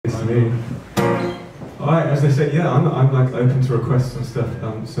me. Alright, as they say, yeah, I'm like open to requests and stuff,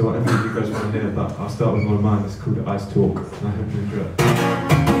 so whatever you guys want to hear, but I'll start with one of mine. It's called Ice Talk, and I hope you enjoy it.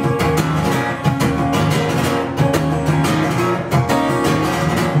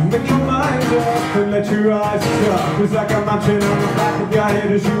 Make your mind up and let your eyes talk. It's like a mountain on the back of your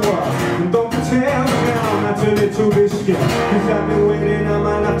head as you walk. And don't pretend now not a little bit scared, cause I've been waiting, I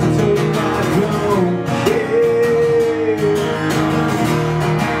might have to tell you my zone.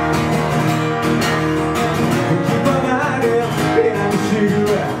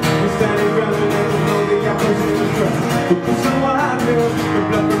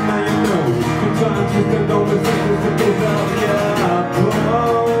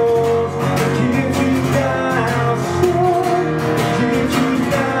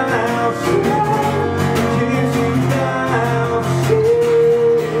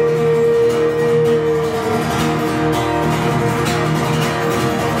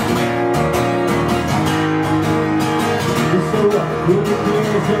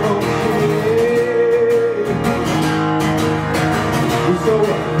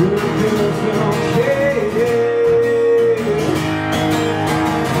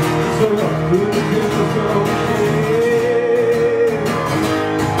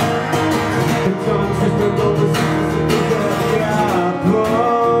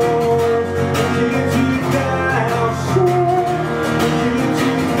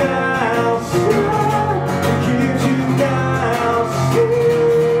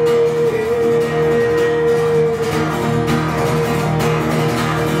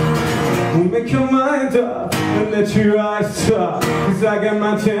 Make your mind up and let your eyes talk, cause I got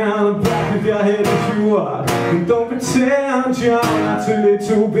my tail on the back of your head as you walk. And don't pretend you're not a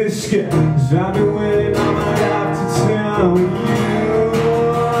little bit scared, cause I've been waiting, I might have to tell you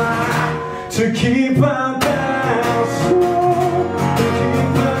to keep on down slow,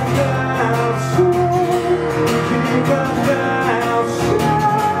 keep on down slow, keep on down slow,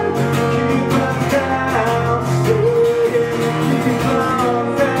 keep on down slow, keep on down.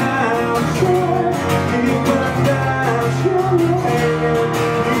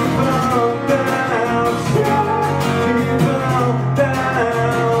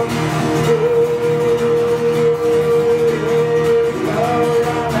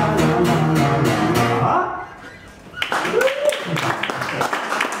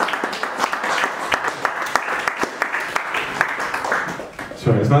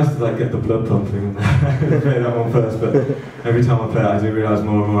 Sorry, it's nice to like get the blood pumping and play that one first, but every time I play it I do realise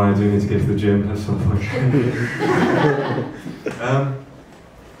more and more I do need to get to the gym at some point.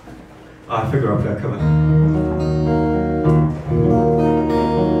 I figure I'll play a cover.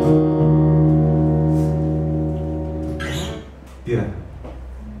 Yeah.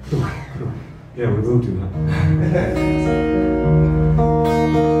 Cool. Yeah, we will do that.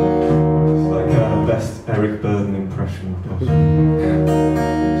 It's like a best Eric Burden impression, of course.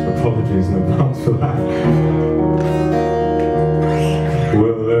 So apologies in advance for that.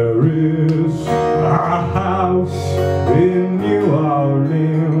 Well, there is a house in New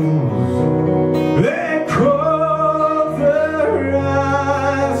Orleans. They call the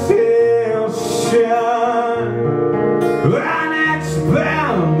rising sun, and it's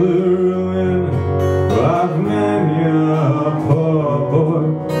bound the ruin of many a poor boy.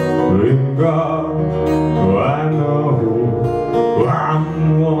 In God, I know I'm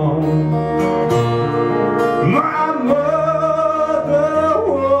one.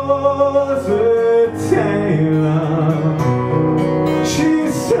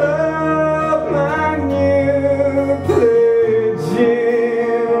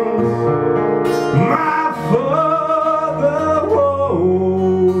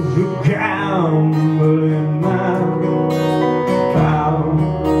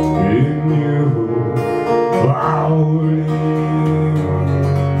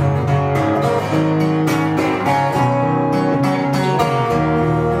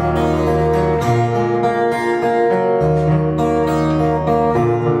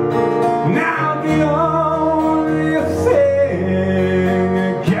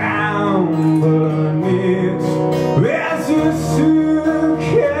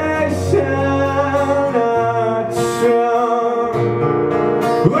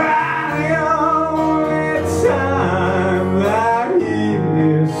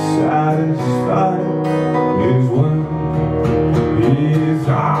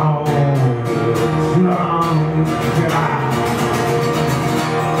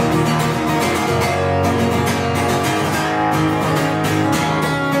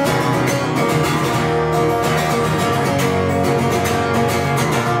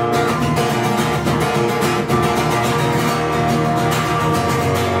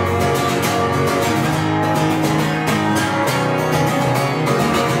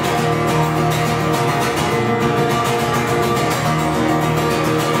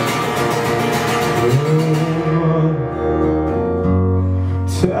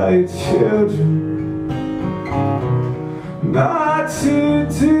 tell your children not to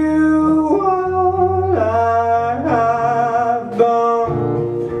do what I have done,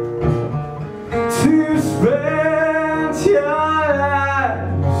 to spend your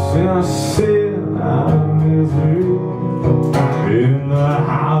lives in sin and misery, in the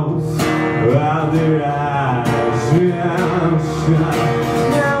house of the rising sun.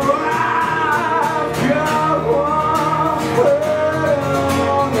 Now I've got one foot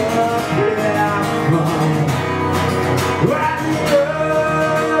on the platform, and the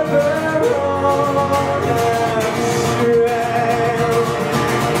other on the trail.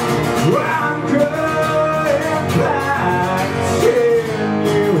 I'm going back to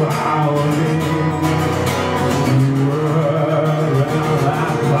New Orleans. You were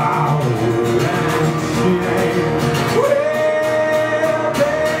like ball and chain. Well,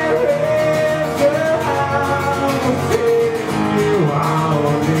 there is a house in New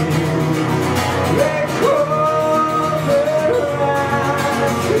Orleans. They call the rising sun,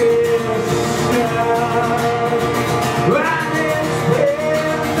 and it's been the rain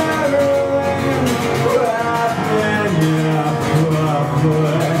right in your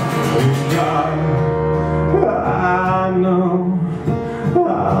blood. I know I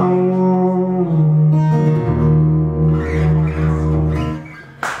won't.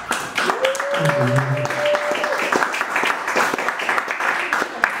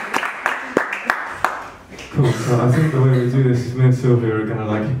 Cool, so I think the way we do this is me and Sylvia are gonna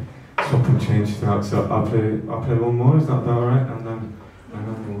like swap and change throughout. So I'll play one more, is that about alright? And then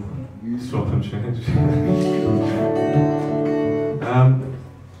we'll swap and change.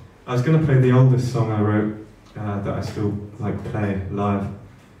 I was gonna play the oldest song I wrote that I still like play live,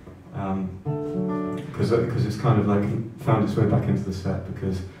 because it's kind of like found its way back into the set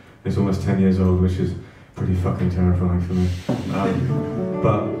because it's almost 10 years old, which is pretty fucking terrifying for me.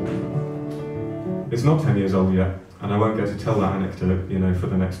 But it's not 10 years old yet, and I won't get to tell that anecdote, you know, for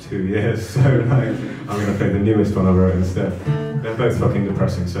the next 2 years. So like, I'm gonna play the newest one I wrote instead. They're both fucking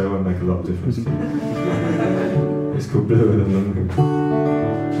depressing, so it won't make a lot of difference to you. It's called Bluer Than the Moon.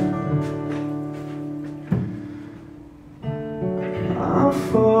 I'm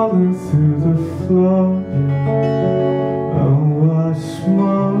falling through the floor. Oh, what's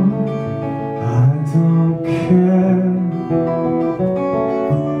more, I don't care.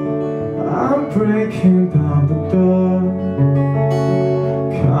 I'm breaking down the door.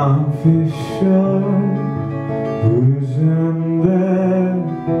 Can't be sure who's in there.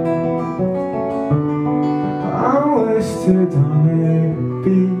 I'm wasted on a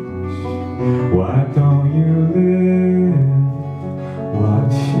beach. Why don't you live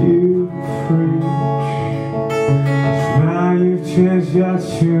what you preach? Now you've changed your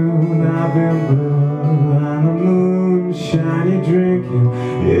tune. I've been bluer than the moon, shiny drinking.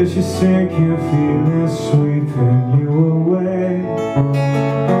 Is you sinking, feeling sweeping you away.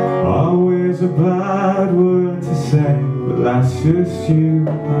 Always a bad word to say, but that's just you.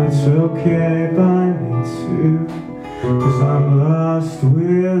 It's okay by me too, 'cause I'm lost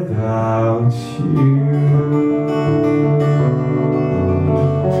without you.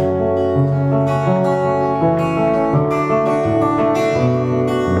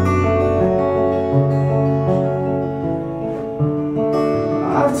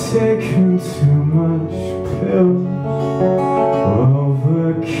 I've taken too much pills,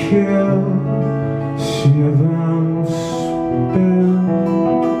 overkill, see them spill.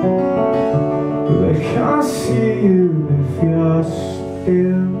 They can't see you if you're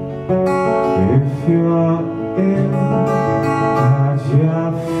still, if you're in, how'd you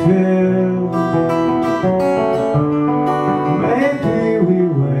feel? Maybe we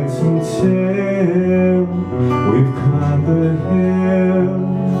wait until we've climbed the hill.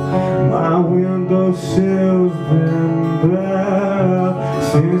 My windowsill's been bare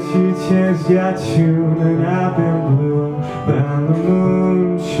since you changed your tune, and I've been bluer than the moon,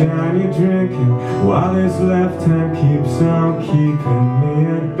 shiny drinking, while his left hand keeps on keeping me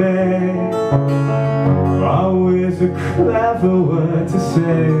at bay. Always a clever word to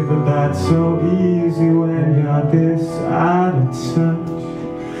say, but that's so easy when you're this out of touch.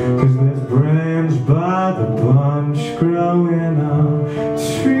 'Cause there's brains by the bunch growing on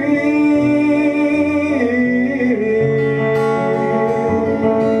trees.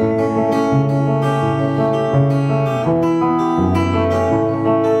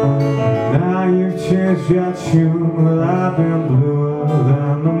 Now you've changed your tune. Well, I've been bluer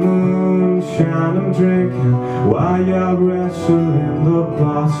than the moon, shining drinking, while you're wrestling the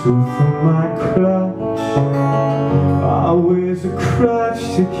bottle from my clutch. Always a crutch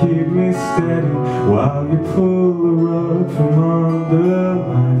to keep me steady while you pull the rug from under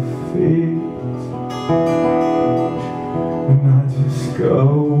my and I just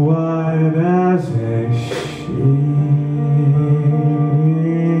go white as a sheet.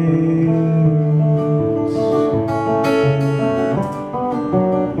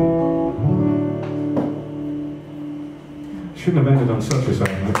 Shouldn't have ended on such a song.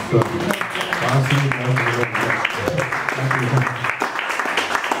 I'll see you guys. Thank you.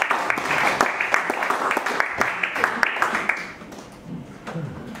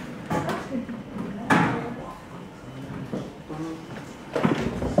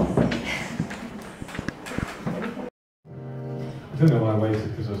 I don't know why I waited,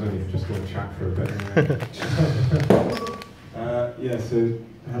 because I was only just going to chat for a bit. Yeah, so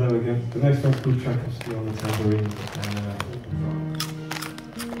hello again. The next one's called Tchaikovsky on the tambourine.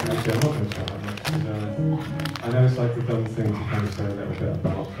 Actually, I'm not going to chat that much. I know it's like the dumb thing to kind of say a little bit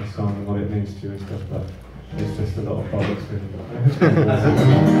about a song and what it means to you and stuff, but it's just a lot of bollocks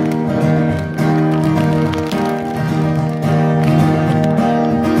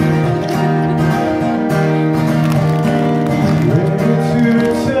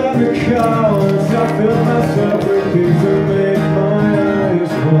I feel myself with things that make my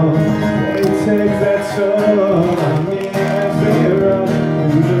eyes fall. They take that toll on me as they run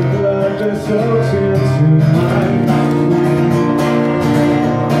through the blood that soaks into my veins.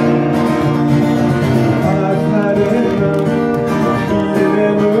 I've had enough, beaten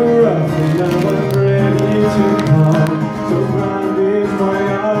in the rough, and now I'm ready to come. So round is my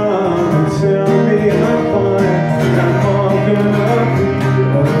arm and tell me I'm fine, I'm all gonna be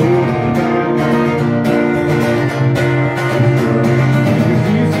alone.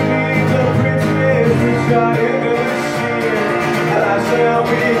 I'll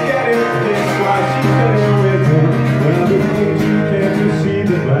be getting this while she's getting with him. Well, the things you can't see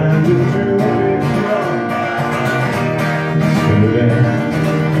the band is true and it's wrong. So then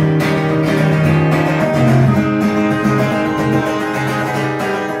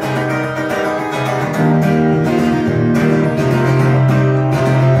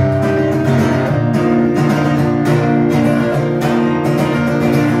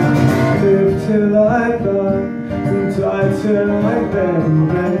live till I die, and die till I bed,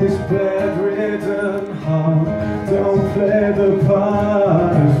 and this bedridden heart don't play the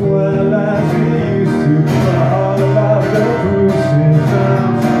part as well as it used to. For all of the bruises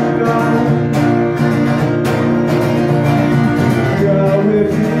I'm scarred. Girl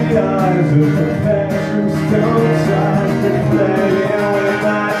with the eyes of the bedroom stone sides, been playing with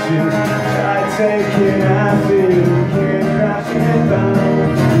matches, try taking acid and can't crash it down.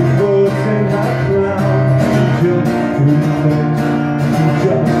 Bullets in her crown, just couldn't place,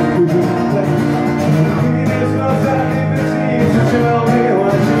 just couldn't place. And the queen is lost at liberty to tell me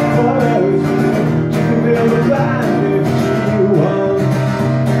why she follows me. She can build a band if she wants.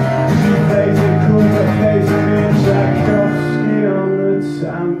 She plays it cool, but plays it in Tchaikovsky on the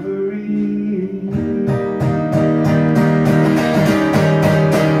tambourine.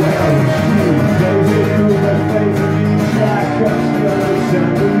 Well, she plays it cool, but plays it in Tchaikovsky on the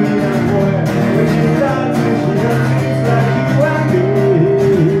tambourine. And boy, when she dances, she dances like you and me.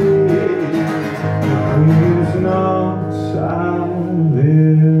 The queen is not our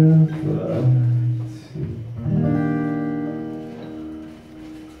liberty.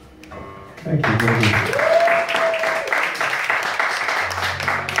 Thank you, baby.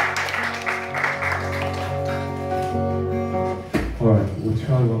 Alright, we'll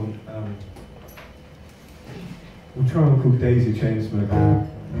try one called Daisy Chain Smoker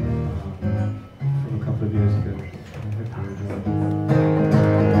from a couple of years ago. I hope you enjoy it.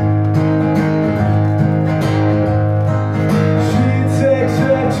 She takes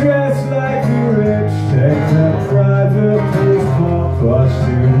her dress like the rich, takes her private police pop flush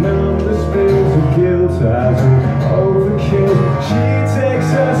to numb the spills of guilt as an overkill. She takes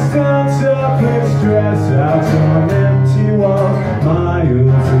her stunts up and stress out on empty walls, miles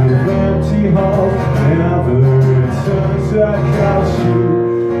of empty halls, never returns her couch. She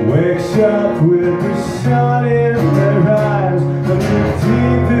wakes up with the sun in her eyes, and the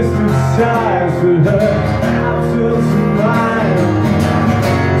deepest of sighs for her absence of mind.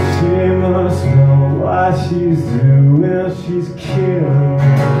 She must know what she's doing, she's killing me.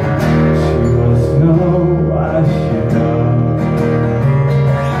 She must know what she does.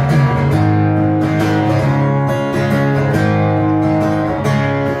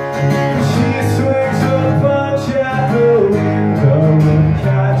 She swings a punch at the window and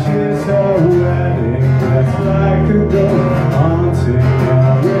catches her wedding dress like a ghost, haunting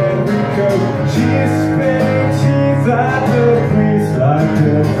her every coat. She's spinning teeth at the priest like a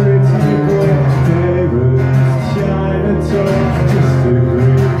pretty boy. Neighbor's Chinatown, just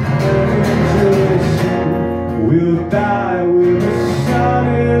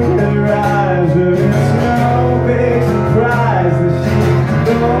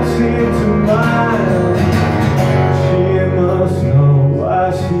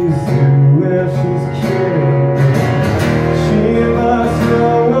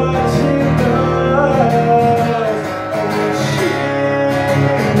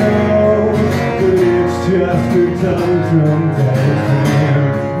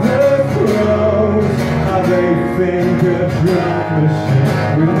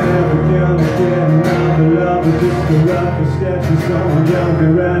We're never gonna get another love, but just a rough sketch of someone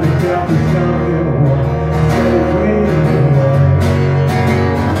younger and a couple something won't take me away.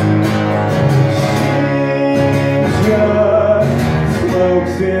 She just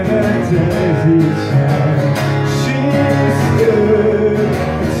smokes in a daisy chair. She stood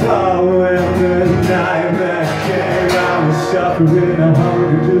tall when the nightmare came. I was suffering a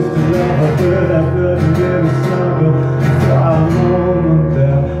hunger just to love her, but I couldn't get a slumber. For a moment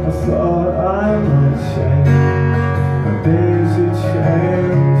there, I thought I might change. A daisy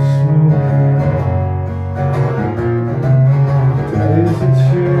chain smoking, daisy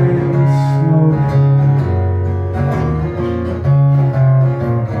chain smoking.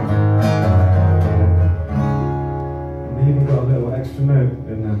 And even got a little extra note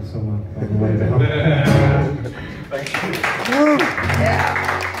in there somewhere on the way down. Thank you. Yeah.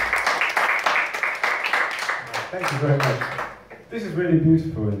 Thank you very much. This is really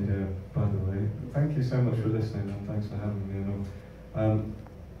beautiful in here, by the way. Thank you so much for listening and thanks for having me.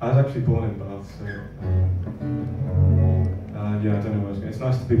 I was actually born in Bath, so yeah, I don't know where I was going. It's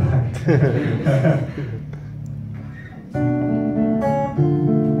nice to be back.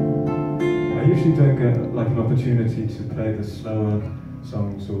 I usually don't get like an opportunity to play the slower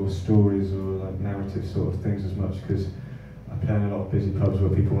songs or stories or like narrative sort of things as much because I play in a lot of busy pubs where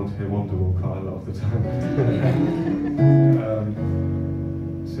people want to hear Wonderwall quite a lot of the time.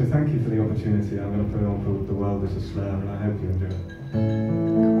 So thank you for the opportunity. I'm going to put it on called The World is a Slur and I hope you enjoy it.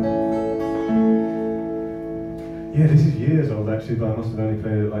 Yeah, this is years old actually, but I must have only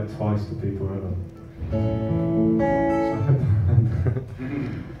played it like twice to people ever. So I hope I remember.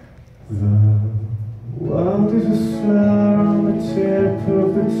 The world is a slur on the tip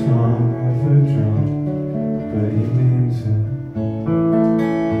of the tongue of the drum, but he means it,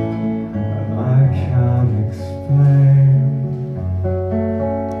 and I can't explain.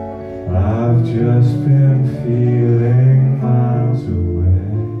 I've just been feeling miles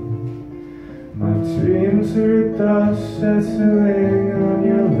away. My dreams are a dust settling on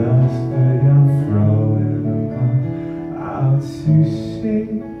your lust, but you're throwing them out to sea,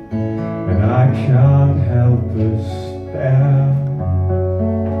 and I can't help but stare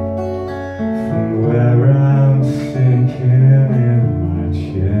from where I'm sinking in my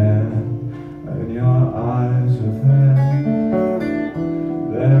chair, and your eyes are there.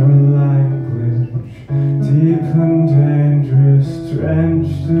 They're a language deep and dangerous,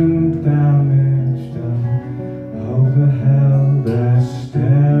 drenched and damaged. I hope the hell they're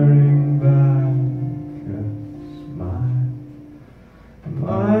staring back at mine.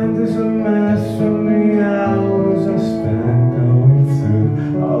 Mind is a mess from the hours I spent going through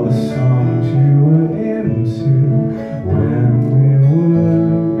all the songs you were into when we were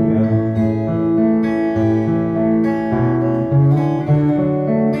young.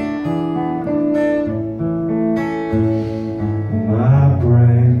 My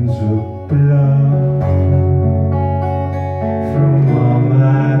brain's a blur from all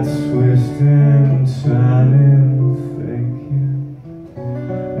that twisting, turning, thinking.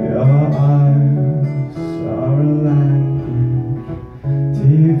 Your eyes are a language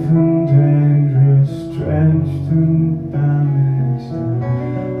deep and dangerous, drenched and damaged.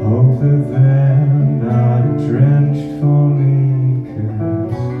 I hope that they're not drenched for me,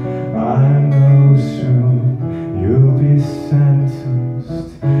 'cause I know soon you'll be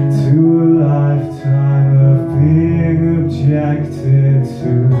sentenced to a lifetime of being objected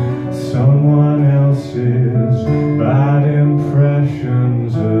to someone else's bad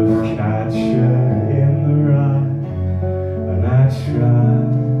impressions of Catcher in the Rye. And I try,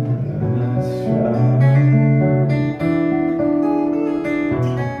 and I try.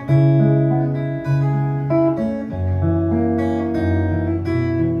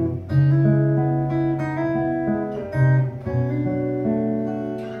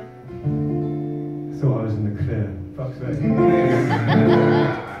 Thought I was in the clear. Fuck's sake.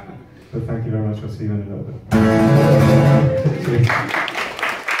 But thank you very much. I'll see you in a little bit.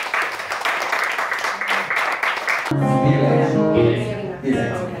 Cheers.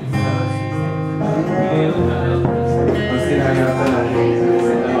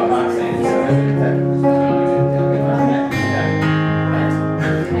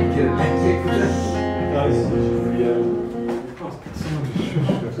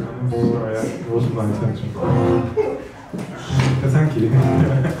 Sorry, that wasn't my intention. But thank you.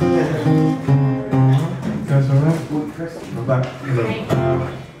 Guys, alright? I'm back.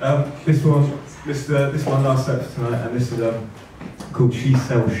 This one last set for tonight, and this is called She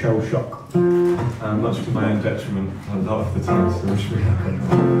Sells Shell Shock. Much to my own detriment a lot of the time, so I wish we had that.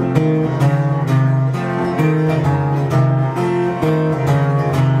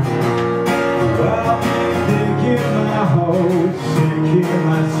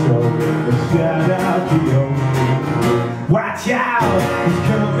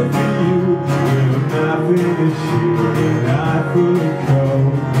 looking for you. When I finish you, and I fully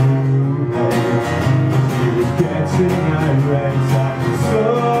cold. She was getting irate. I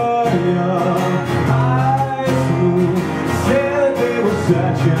saw your eyes move. Said that they were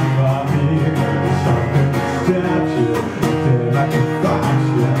searching for me. Something to stop you, then I can find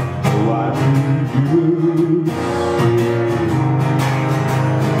you. Why do you see?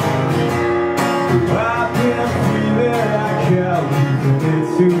 I've been feeling like hell, leaving it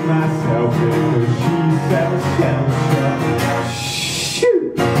to myself, because she said hell, shoot,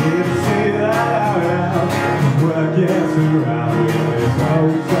 didn't say that out loud, 'cause what gets around in this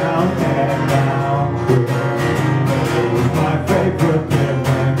hotel and down. It was my favorite bit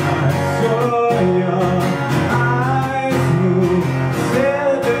when I saw your eyes move. Said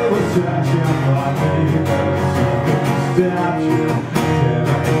that they were searching for me, but something stopped you, then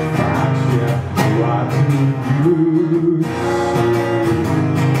I can find you. Why do you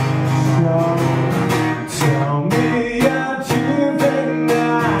so tell me I'm too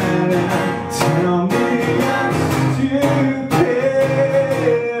bad, tell me I'm stupid.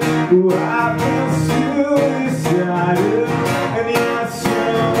 I've been suicidal, and you're so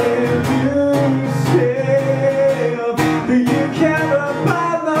elusive that you can't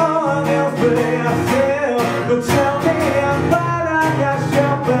abide no one else but yourself. But tell me I'm bad, I got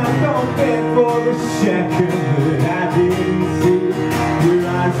shot, but don't think for the second that I didn't see your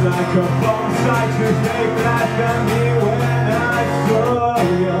eyes like a bomb sight, just make life at me when I saw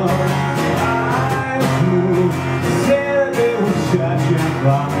your eyes move. Said that they were searching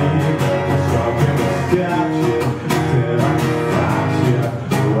for me, but there's something to stop you, then I can find you.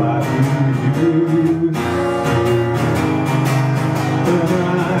 Why do you? And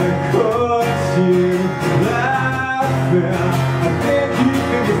I caught you laughing. I think you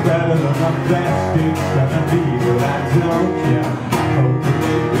think it's better than my best it's gonna be, but I don't care. Hope that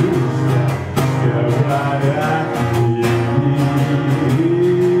you lose that. Stare right at me.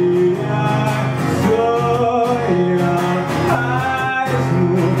 I saw your eyes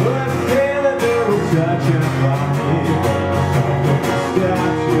move, but say that they were touching for me, but something to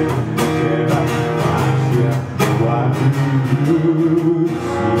stop you, then I can find you. Why do you see?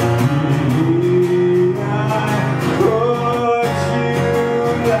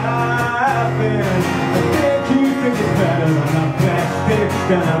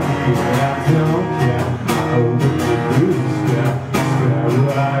 Gonna be, but I don't care. Oh, but you lose that. Stare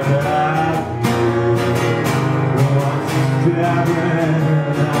right at me. Oh, I'm staring at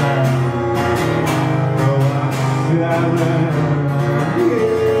me. Oh, I'm staring at you.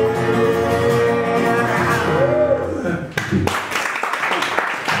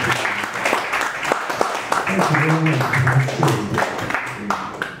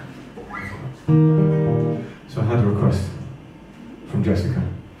 So I had a request from Jessica.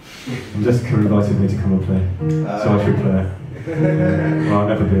 And Jessica invited me to come and play, so I should play it. Well, I'll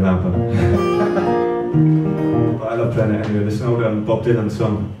never be allowed, but I love playing it anyway. This is an old Bob Dylan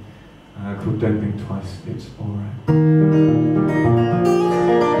song called Don't Think Twice, It's Alright.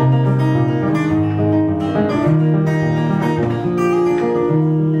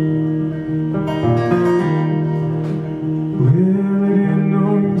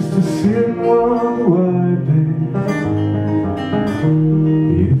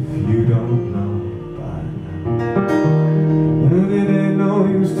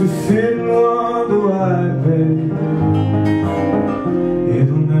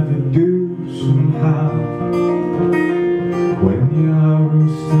 It'll never do somehow when you're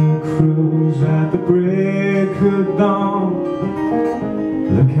roosting crows at the break of dawn.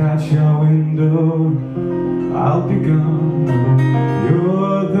 Look out your window, I'll be gone.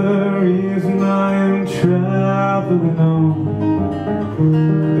 You're the reason I am traveling on.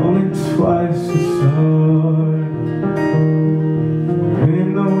 Don't think twice, it's alright. There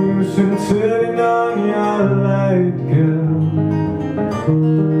ain't no use in turning on your light, girl.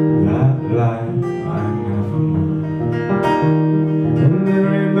 That light I never know. And there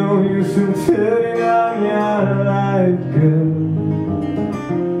ain't no use in turning on your light, girl.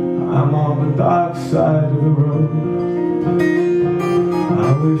 I'm on the dark side of the road. I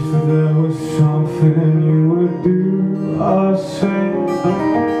wish that there was something you would do or say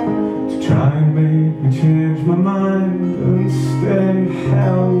to try and make me change my mind and stay.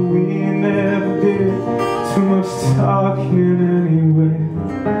 Hell, we never did too much talking anyway.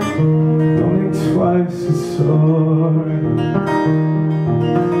 Don't think twice, it's alright.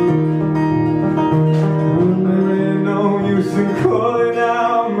 And there ain't no use in calling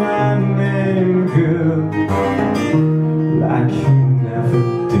out my name, girl, like you never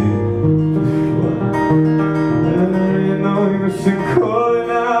did before. And there ain't no use in calling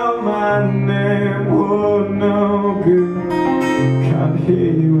out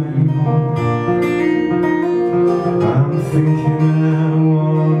hear you anymore. I'm thinking and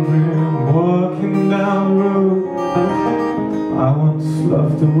wandering, walking down the road. I once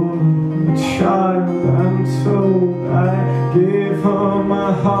loved a woman, a child, I'm told. I gave her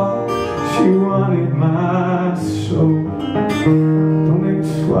my heart, she wanted my soul. Don't think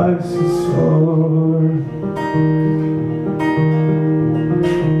twice, it's alright.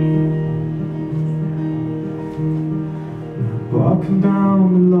 Walking down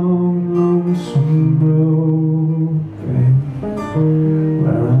the long, lonesome road, babe,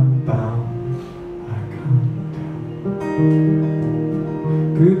 where I'm bound, I can't tell.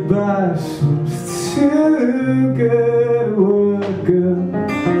 Goodbye seems too good a word, girl.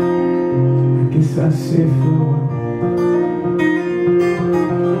 I guess I say farewell.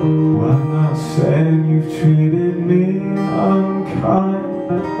 Well, I'm not saying you've treated me unkind.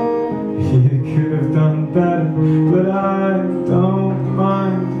 You could have done better, but I don't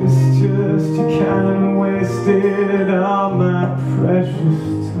mind. It's just you kinda wasted all my precious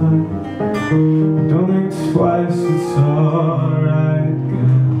time. Don't think twice, it's alright,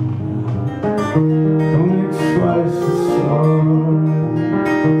 girl. Don't think twice, it's alright.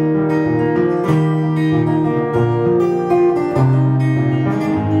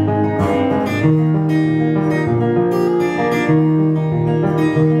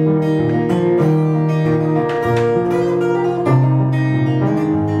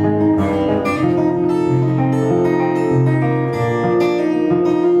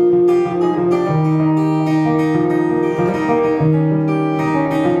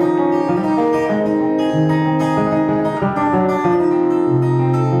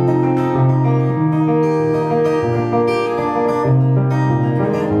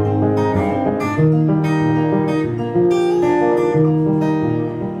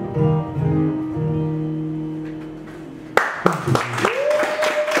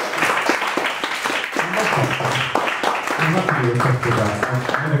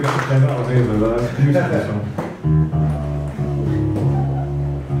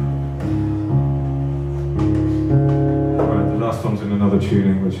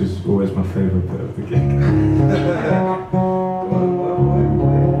 Tuning, which is always my favourite bit of the gig.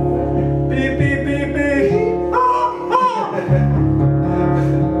 Beep, beep, beep, beep.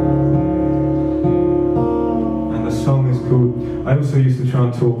 And the song is called, I also used to try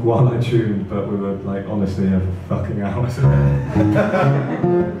and talk while I tuned, but we were like honestly here for fucking hours. Stop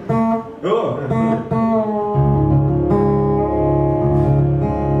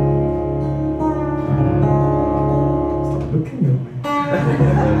looking at me.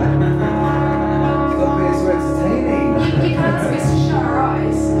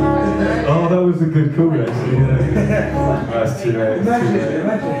 That was a good call, actually. Yeah. That's too late. Imagine.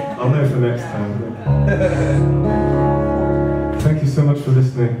 I'll know for next time. Thank you so much for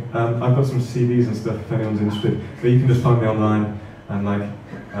listening. I've got some CDs and stuff if anyone's interested, but you can just find me online and like,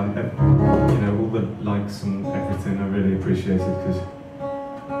 you know, all the likes and everything are really appreciated because,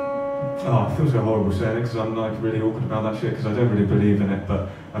 oh, I feel so horrible saying it because I'm like really awkward about that shit because I don't really believe in it, but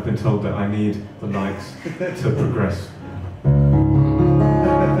I've been told that I need the likes to progress.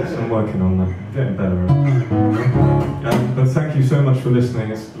 So I'm working on that, I'm getting better. But thank you so much for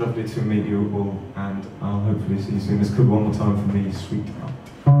listening, it's lovely to meet you all, and I'll hopefully see you soon. This could one more time for me, sweetheart.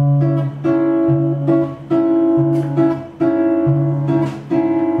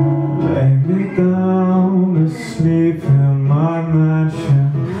 Lay me down to sleep in my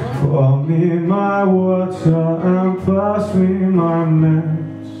mansion, pour me my water and pass me my meds.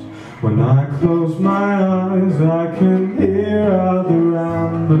 When I close my eyes, I can hear all the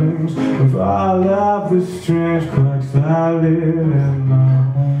ramblings of all of the strange quirks that live in my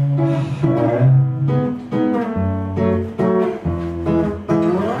head.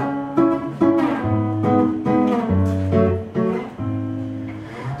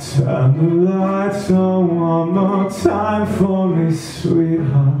 Turn the lights on one more time for me,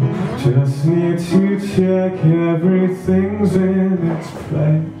 sweetheart. Just need to check everything's in its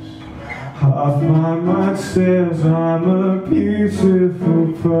place. Half my mind says I'm a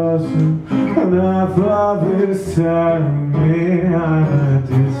beautiful person, and half of it's telling me I'm a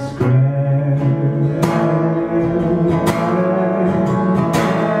disgrace.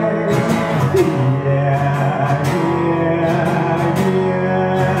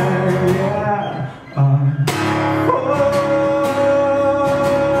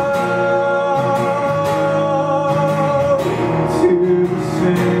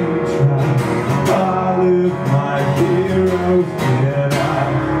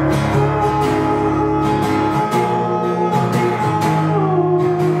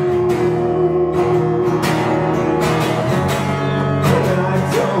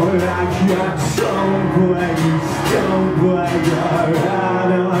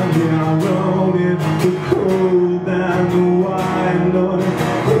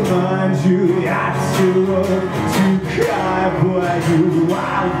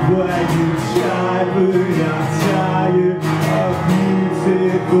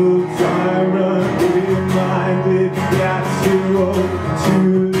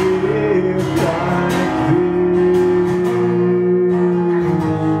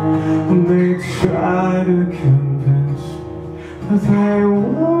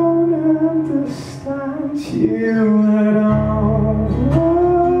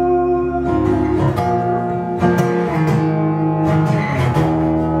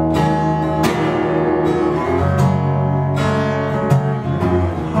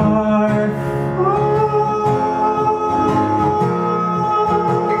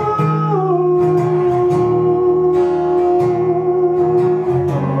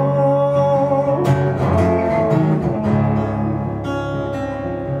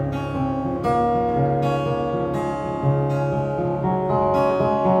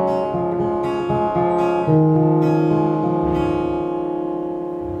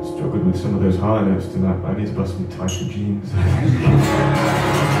 honest, and I need to buy some tighter jeans.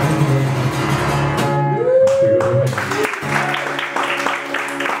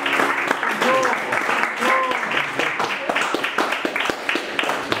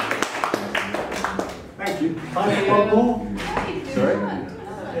 Thank you. Time for one more? Sorry?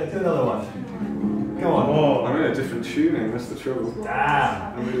 Yeah, do another one. Go on. Oh, I'm in a different tuning, that's the trouble.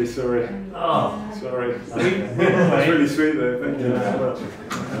 Ah. I'm really sorry. Oh. Sorry. That's really sweet though, thank you Yeah. so much.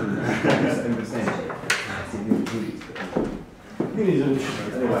 Anyway,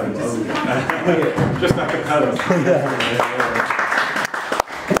 Just like a colour.